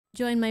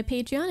join my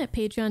Patreon at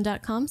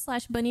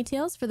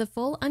patreon.com/bunnytails for the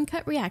full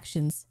uncut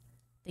reactions.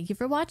 Thank you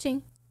for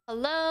watching.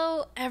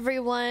 Hello,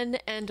 everyone,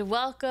 and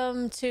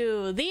welcome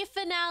to the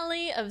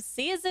finale of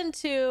Season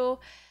 2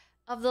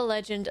 of The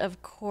Legend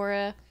of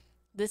Korra.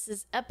 This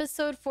is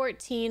episode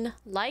 14,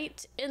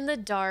 Light in the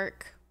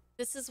Dark.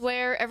 This is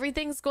where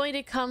everything's going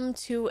to come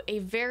to a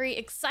very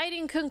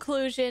exciting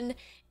conclusion,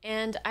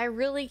 and I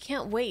really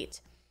can't wait.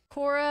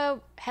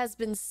 Korra has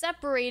been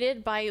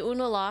separated by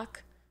Unalaq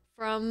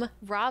from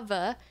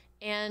Rava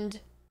and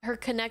her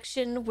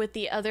connection with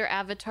the other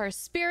Avatar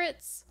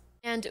spirits,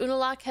 and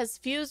Unalaq has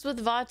fused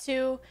with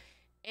Vaatu,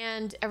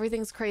 and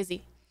everything's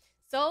crazy.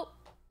 So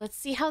let's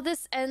see how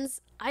this ends.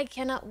 I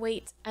cannot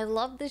wait. I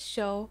love this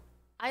show.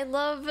 I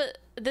love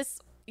this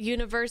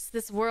universe,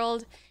 this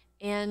world,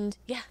 and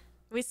yeah,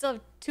 we still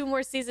have 2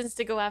 more seasons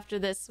to go after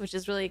this, which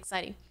is really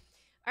exciting.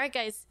 All right,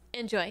 guys,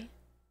 enjoy.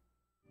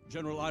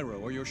 General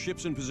Iroh, are your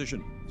ships in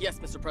position? Yes,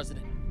 Mr.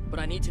 President, but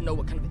I need to know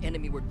what kind of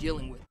enemy we're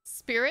dealing with.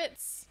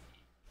 Spirits?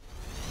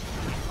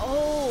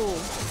 Oh.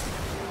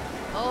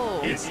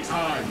 It's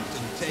time to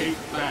take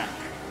back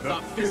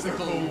the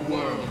physical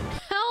world.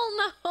 Hell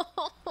no.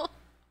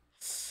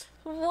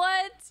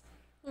 What?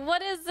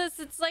 What is this?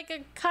 It's like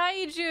a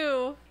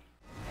kaiju.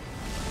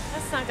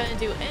 That's not gonna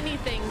do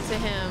anything to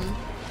him.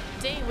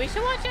 Dang, we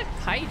should watch a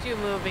kaiju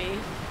movie.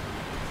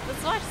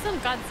 Let's watch some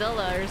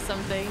Godzilla or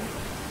something.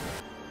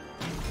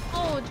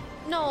 Oh,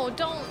 no,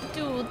 don't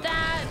do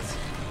that.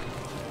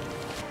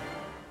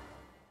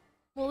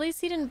 Well, at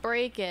least he didn't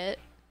break it.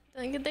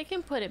 They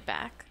can put it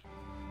back.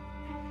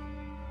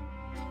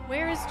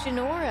 Where is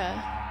Jinora?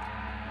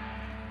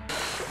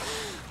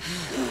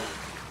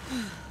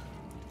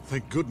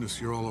 Thank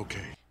goodness you're all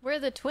okay. Where are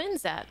the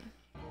twins at?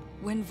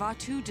 When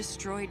Vaatu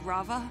destroyed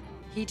Rava,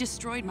 he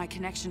destroyed my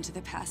connection to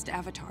the past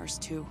avatars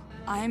too.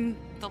 I'm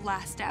the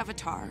last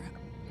avatar.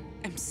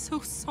 I'm so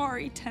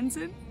sorry,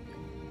 Tenzin.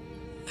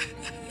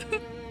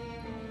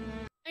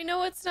 I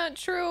know it's not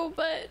true,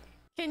 but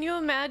can you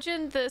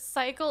imagine the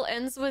cycle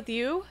ends with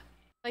you?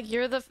 Like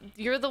you're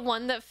the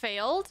one that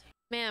failed?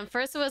 Man,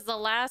 first it was the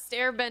last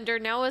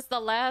airbender, now it's the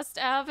last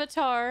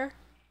avatar.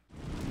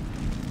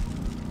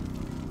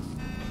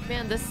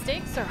 Man, the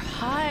stakes are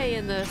high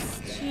in this.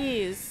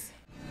 Jeez.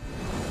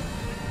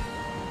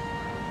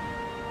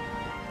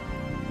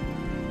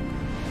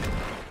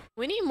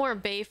 We need more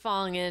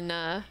Beifong in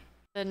the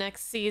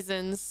next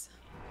seasons.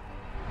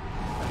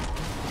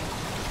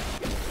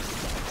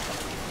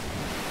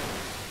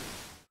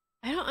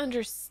 I don't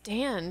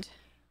understand.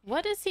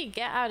 What does he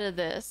get out of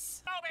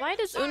this? Why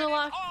does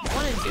Unalaq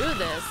want to do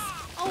this?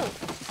 Oh.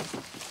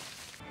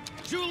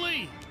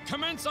 Julie,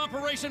 commence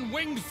Operation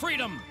Winged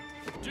Freedom.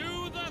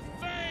 Do the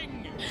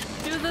thing.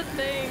 Do the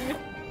thing.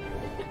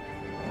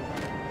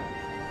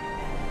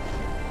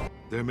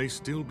 There may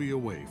still be a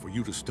way for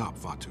you to stop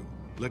Vaatu.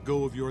 Let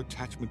go of your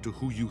attachment to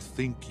who you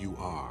think you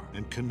are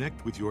and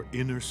connect with your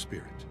inner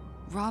spirit.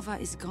 Rava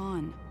is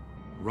gone.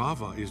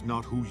 Rava is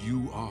not who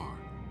you are.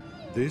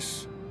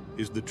 This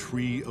is the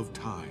Tree of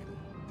Time.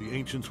 The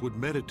ancients would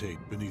meditate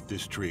beneath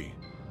this tree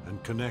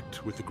and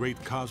connect with the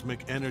great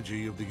cosmic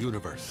energy of the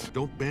universe.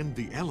 Don't bend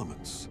the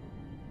elements,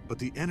 but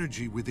the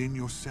energy within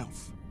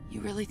yourself. You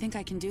really think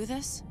I can do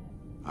this?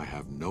 I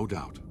have no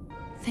doubt.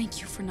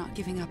 Thank you for not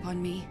giving up on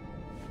me.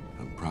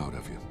 I'm proud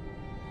of you.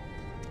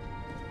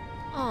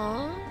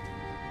 Aww.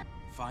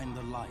 Find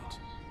the light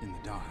in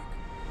the dark.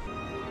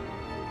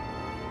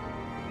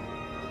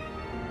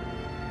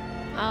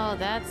 Oh,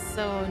 that's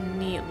so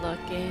neat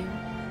looking.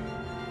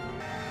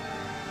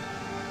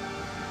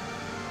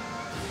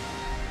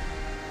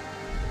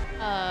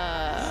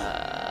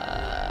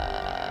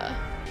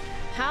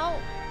 How?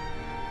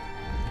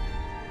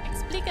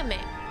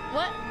 Explícame.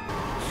 What?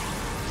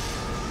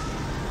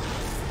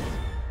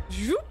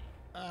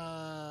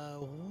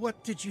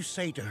 What did you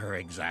say to her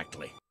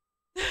exactly?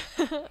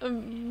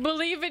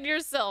 Believe in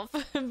yourself.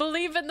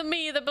 Believe in the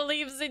me that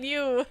believes in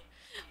you.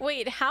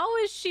 Wait, how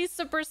is she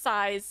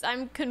supersized?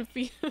 I'm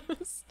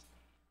confused.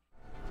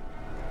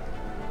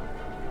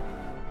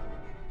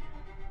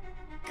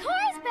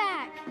 Korra's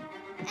back!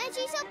 And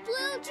she's a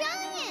blue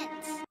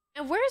giant!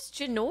 And where's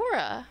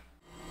Jinora?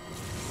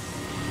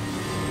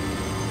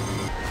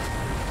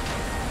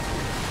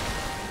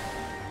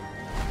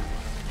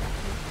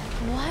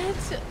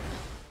 What?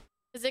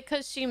 Is it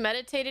because she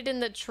meditated in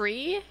the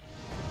tree?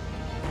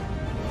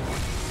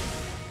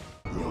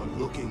 You're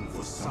looking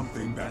for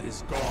something that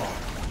is gone.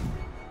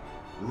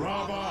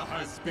 Rava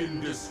has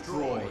been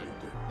destroyed.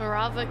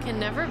 Rava can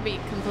never be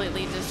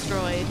completely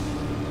destroyed.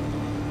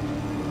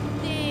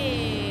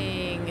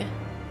 Dang.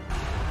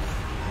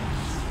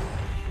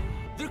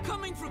 They're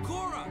coming for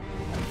Korra!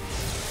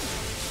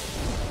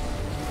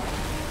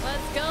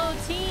 Let's go,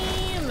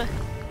 team!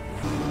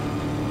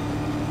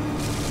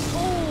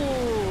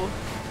 Oh!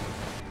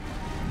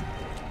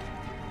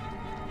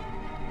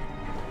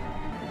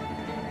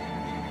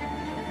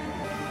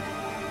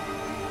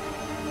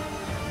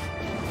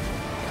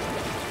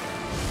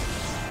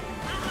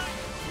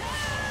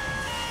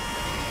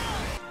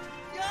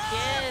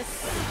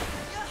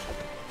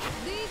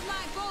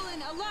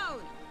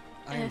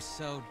 I am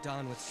so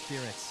done with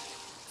spirits.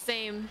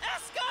 Same.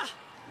 Eska!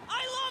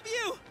 I love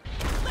you!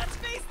 Let's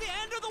face the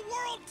end of the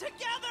world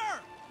together!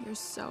 You're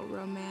so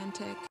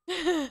romantic.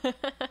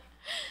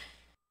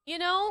 You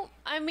know,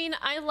 I mean,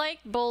 I like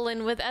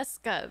Bolin with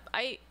Eska.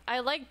 I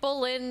like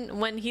Bolin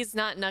when he's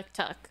not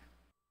Nuktuk.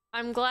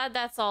 I'm glad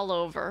that's all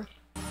over.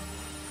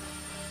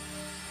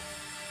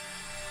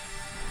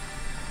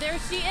 There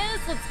she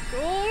is! Let's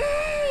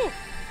go!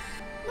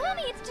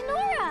 Mommy, it's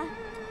Denora!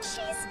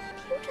 She's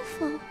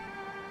beautiful.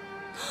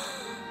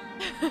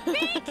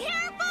 Be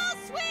careful,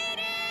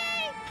 sweetie!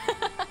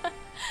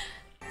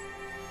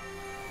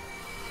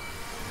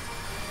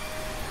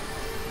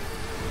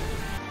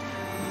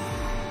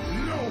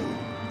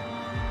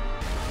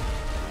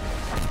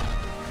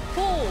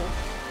 Cool.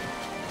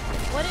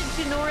 What did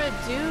Jinora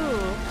do?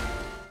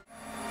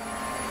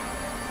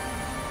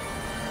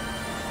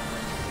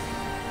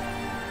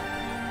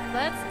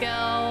 Let's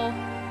go.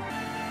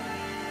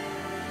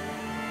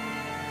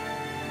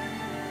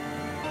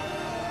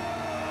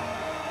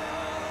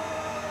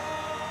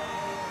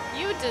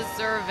 You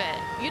deserve it.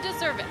 You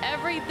deserve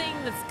everything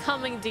that's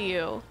coming to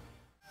you.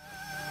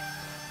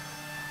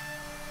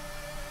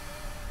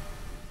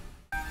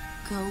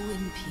 Go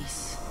in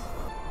peace.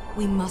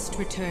 We must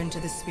return to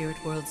the spirit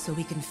world so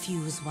we can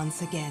fuse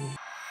once again.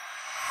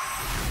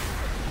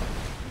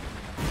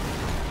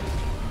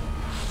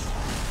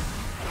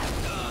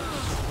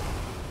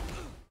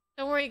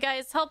 Don't worry,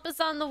 guys. Help is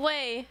on the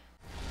way.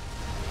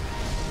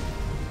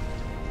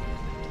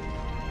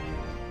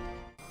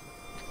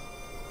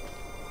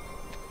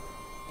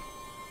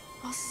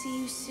 I'll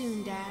see you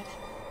soon, Dad.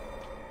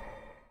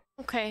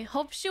 Okay,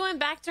 hope she went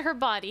back to her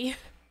body.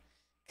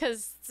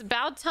 Because it's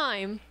about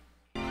time.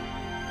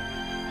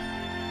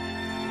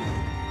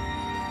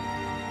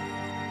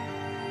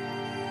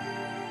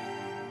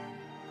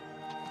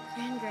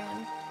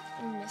 Gran,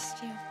 I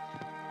missed you.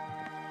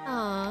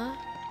 Aww.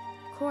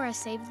 Korra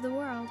saved the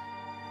world.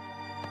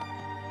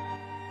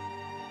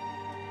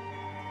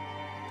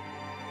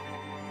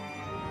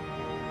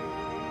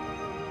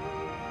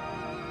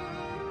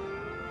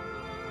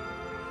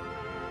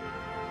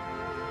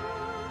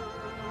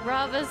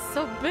 Rava's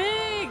so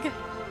big!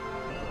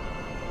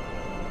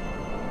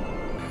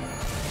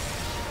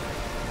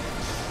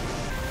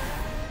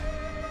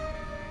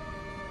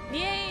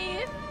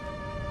 Yay!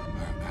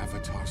 Her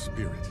avatar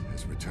spirit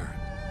has returned.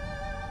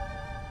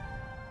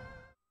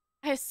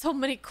 I have so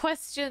many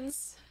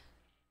questions.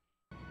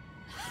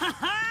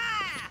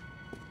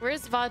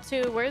 Where's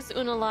Vatu? Where's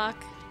Unalak?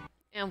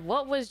 And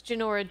what was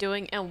Jinora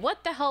doing? And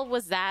what the hell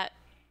was that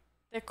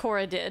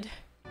Korra did?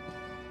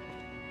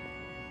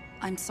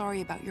 I'm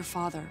sorry about your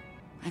father.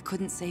 I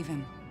couldn't save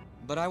him.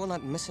 But I will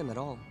not miss him at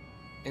all.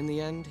 In the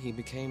end, he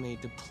became a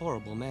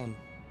deplorable man.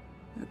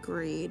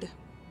 Agreed.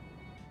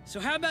 So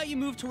how about you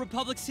move to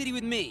Republic City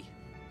with me?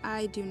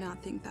 I do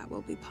not think that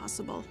will be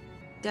possible.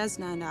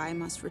 Desna and I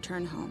must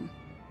return home.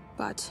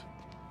 But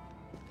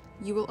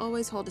you will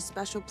always hold a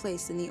special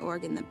place in the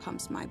organ that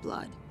pumps my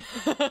blood.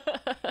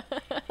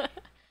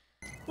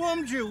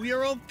 Bumju,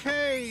 you're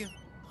okay.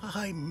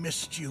 I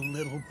missed you,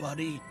 little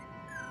buddy.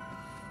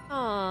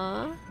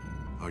 Aww.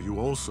 Are you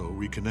also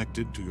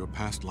reconnected to your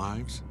past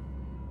lives?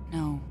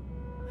 No,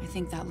 I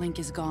think that link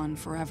is gone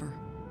forever.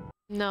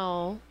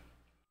 No.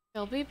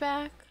 He'll be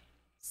back.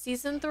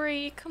 Season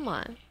 3, come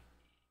on.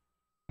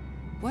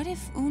 What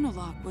if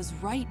Unalak was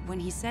right when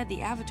he said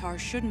the Avatar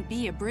shouldn't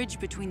be a bridge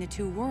between the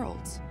two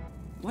worlds?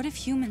 What if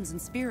humans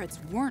and spirits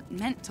weren't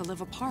meant to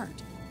live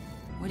apart?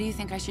 What do you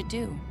think I should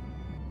do?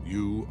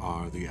 You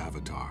are the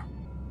Avatar.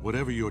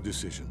 Whatever your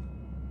decision,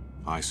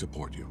 I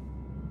support you.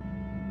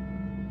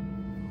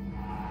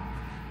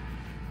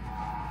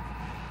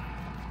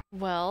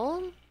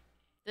 Well,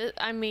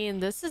 I mean,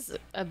 this is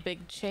a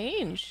big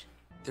change.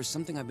 There's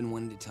something I've been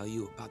wanting to tell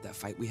you about that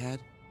fight we had.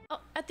 Oh,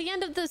 at the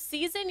end of the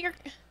season, you're...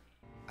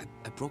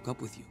 I broke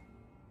up with you.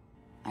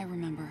 I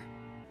remember.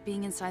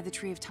 Being inside the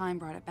Tree of Time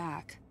brought it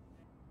back.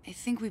 I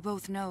think we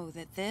both know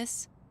that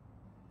this,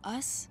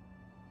 us,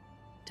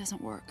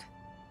 doesn't work.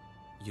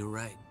 You're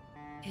right.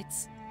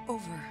 It's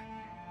over.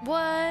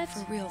 What?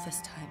 For real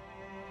this time.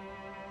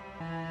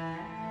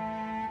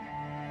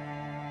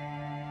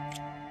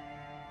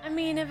 I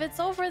mean, if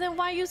it's over, then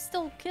why are you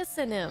still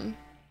kissing him?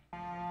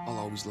 I'll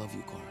always love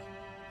you, Korra.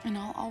 And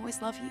I'll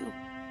always love you.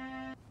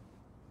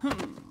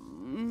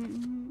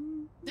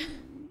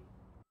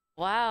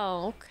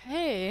 Wow,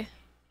 okay.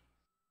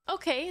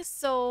 Okay,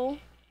 so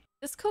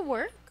this could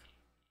work.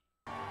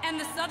 And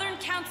the Southern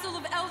Council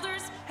of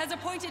Elders has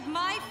appointed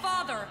my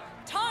father,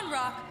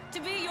 Tonrock, to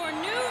be your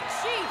new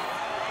chief.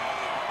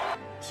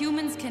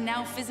 Humans can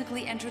now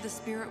physically enter the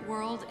spirit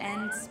world,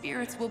 and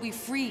spirits will be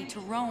free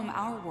to roam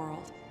our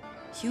world.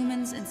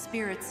 Humans and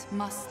spirits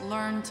must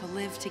learn to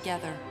live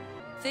together.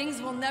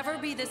 Things will never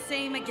be the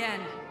same again.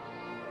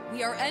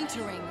 We are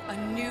entering a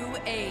new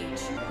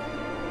age.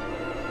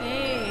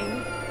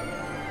 Dang.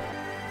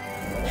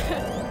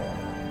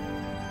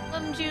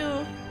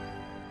 Bumju.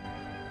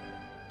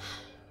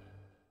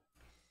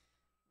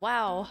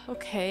 Wow,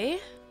 okay.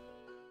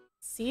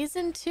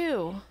 Season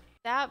 2.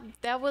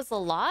 That was a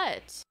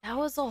lot. That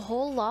was a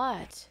whole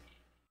lot.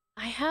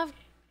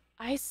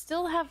 I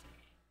still have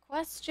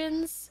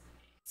questions.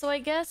 So I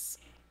guess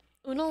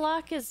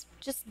Unalaq is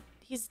just,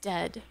 he's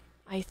dead,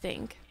 I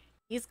think.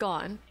 He's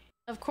gone.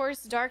 Of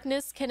course,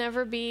 darkness can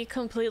never be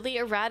completely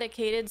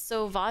eradicated,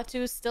 so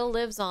Vaatu still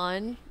lives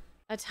on.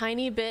 A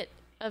tiny bit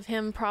of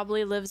him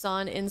probably lives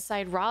on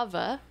inside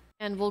Rava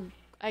and will,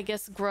 I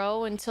guess,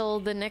 grow until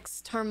the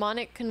next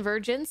harmonic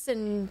convergence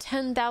in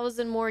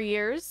 10,000 more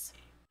years.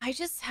 I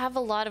just have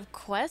a lot of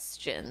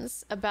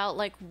questions about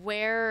like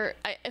where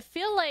I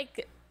feel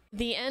like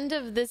the end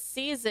of this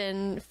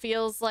season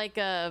feels like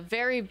a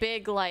very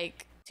big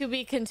like to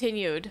be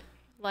continued.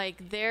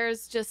 Like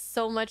there's just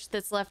so much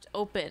that's left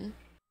open.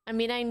 I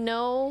mean, I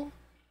know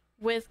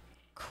with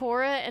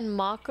Korra and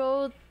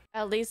Mako,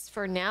 at least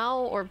for now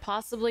or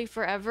possibly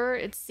forever,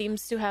 it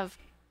seems to have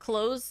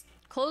closed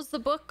the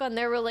book on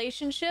their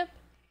relationship.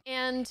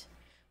 And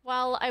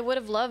while I would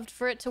have loved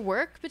for it to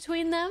work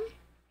between them,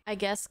 I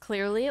guess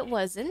clearly it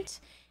wasn't.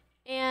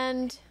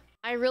 And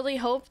I really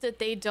hope that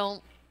they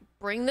don't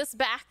bring this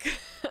back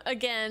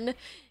again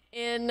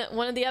in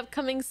one of the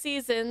upcoming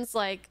seasons.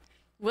 Like,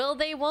 will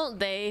they, won't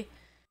they?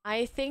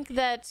 I think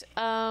that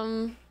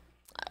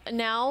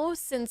now,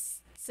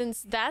 since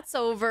that's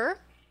over,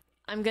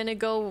 I'm gonna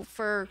go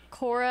for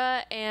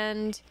Korra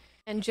and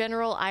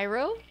General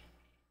Iroh.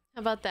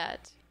 How about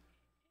that?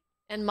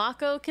 And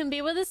Mako can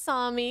be with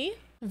Asami.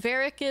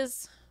 Varric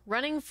is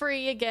running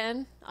free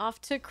again,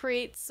 off to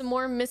create some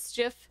more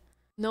mischief.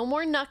 No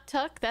more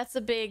Nuktuk, that's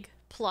a big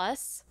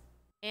plus.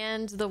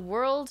 And the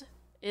world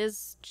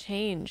is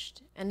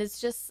changed. And it's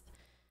just,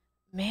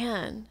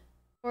 man.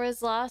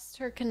 Korra's lost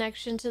her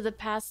connection to the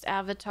past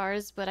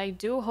avatars, but I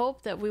do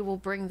hope that we will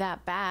bring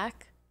that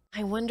back.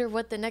 I wonder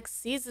what the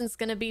next season's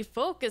gonna be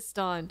focused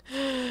on.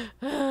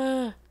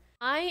 I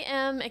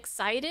am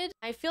excited.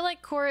 I feel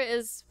like Korra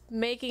is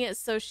making it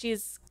so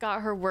she's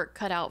got her work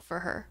cut out for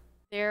her.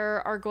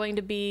 There are going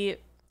to be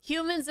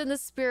humans in the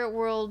spirit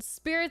world,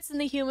 spirits in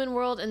the human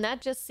world, and that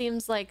just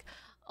seems like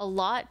a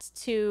lot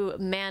to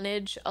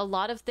manage, a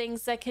lot of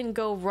things that can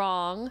go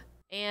wrong,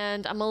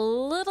 and I'm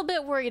a little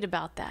bit worried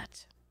about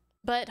that.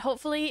 But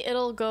hopefully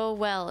it'll go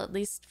well, at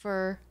least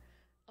for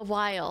a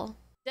while.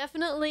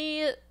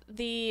 Definitely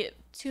the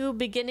 2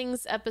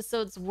 beginnings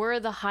episodes were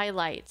the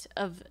highlight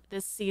of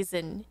this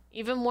season,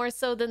 even more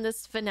so than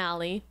this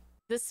finale.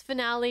 This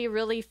finale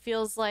really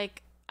feels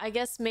like, I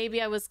guess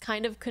maybe I was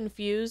kind of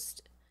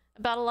confused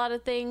about a lot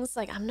of things.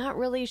 Like, I'm not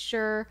really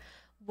sure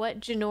what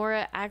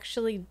Jinora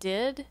actually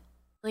did.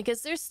 Like,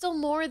 is there still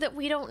more that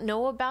we don't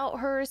know about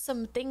her?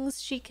 Some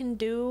things she can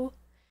do?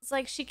 It's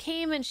like she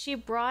came and she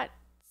brought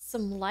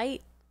some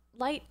light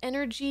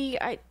energy.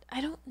 I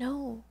don't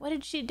know. What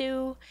did she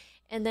do?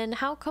 And then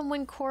how come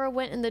when Korra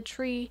went in the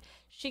tree,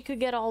 she could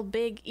get all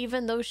big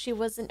even though she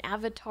wasn't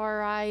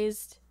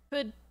avatarized?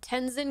 Could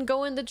Tenzin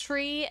go in the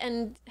tree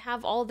and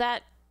have all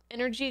that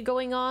energy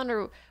going on?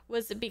 Or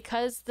was it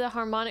because the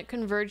harmonic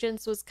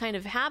convergence was kind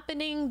of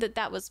happening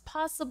that was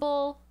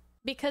possible?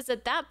 Because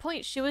at that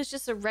point, she was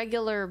just a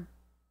regular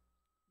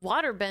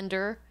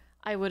waterbender,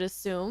 I would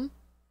assume.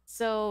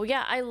 So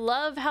yeah, I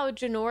love how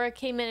Jinora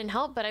came in and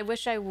helped, but I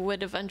wish I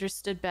would have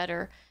understood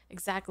better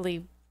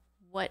exactly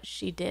what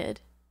she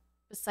did.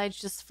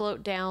 Besides just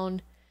float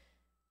down,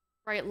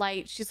 bright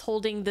light, she's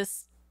holding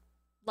this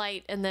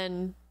light and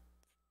then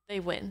they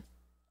win.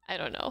 I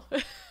don't know.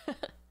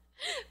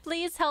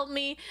 Please help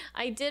me.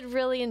 I did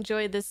really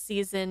enjoy this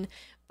season,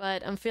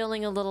 but I'm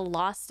feeling a little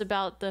lost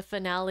about the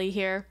finale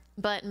here.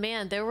 But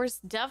man, there was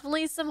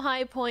definitely some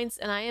high points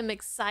and I am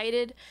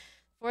excited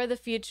for the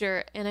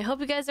future, and I hope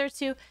you guys are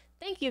too.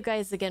 Thank you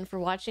guys again for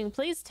watching.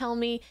 Please tell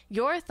me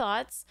your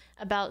thoughts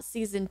about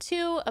season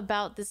 2,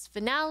 about this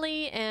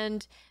finale,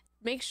 and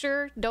make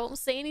sure don't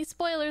say any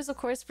spoilers, of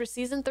course, for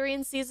season 3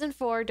 and season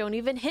 4. Don't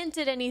even hint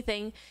at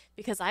anything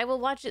because I will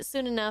watch it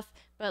soon enough.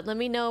 But let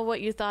me know what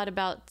you thought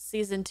about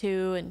season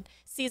 2 and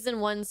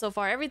season 1 so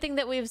far. Everything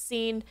that we've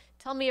seen.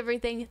 Tell me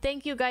everything.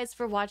 Thank you guys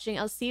for watching.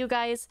 I'll see you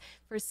guys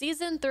for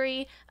season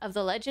 3 of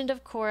The Legend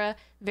of Korra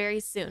very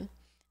soon.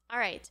 All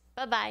right.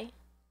 Bye-bye.